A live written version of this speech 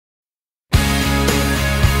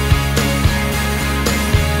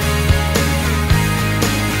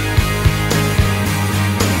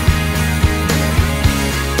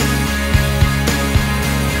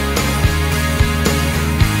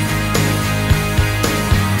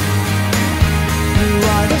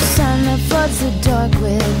the dark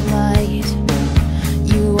with light.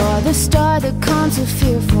 You are the star that calms a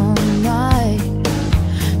fearful night.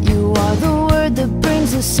 You are the word that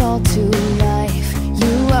brings us all to life.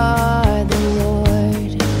 You are the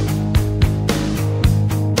Lord.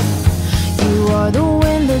 You are the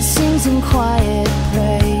wind that sings in quiet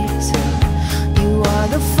praise. You are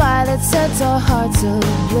the fire that sets our hearts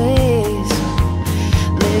ablaze.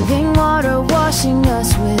 Living water washing us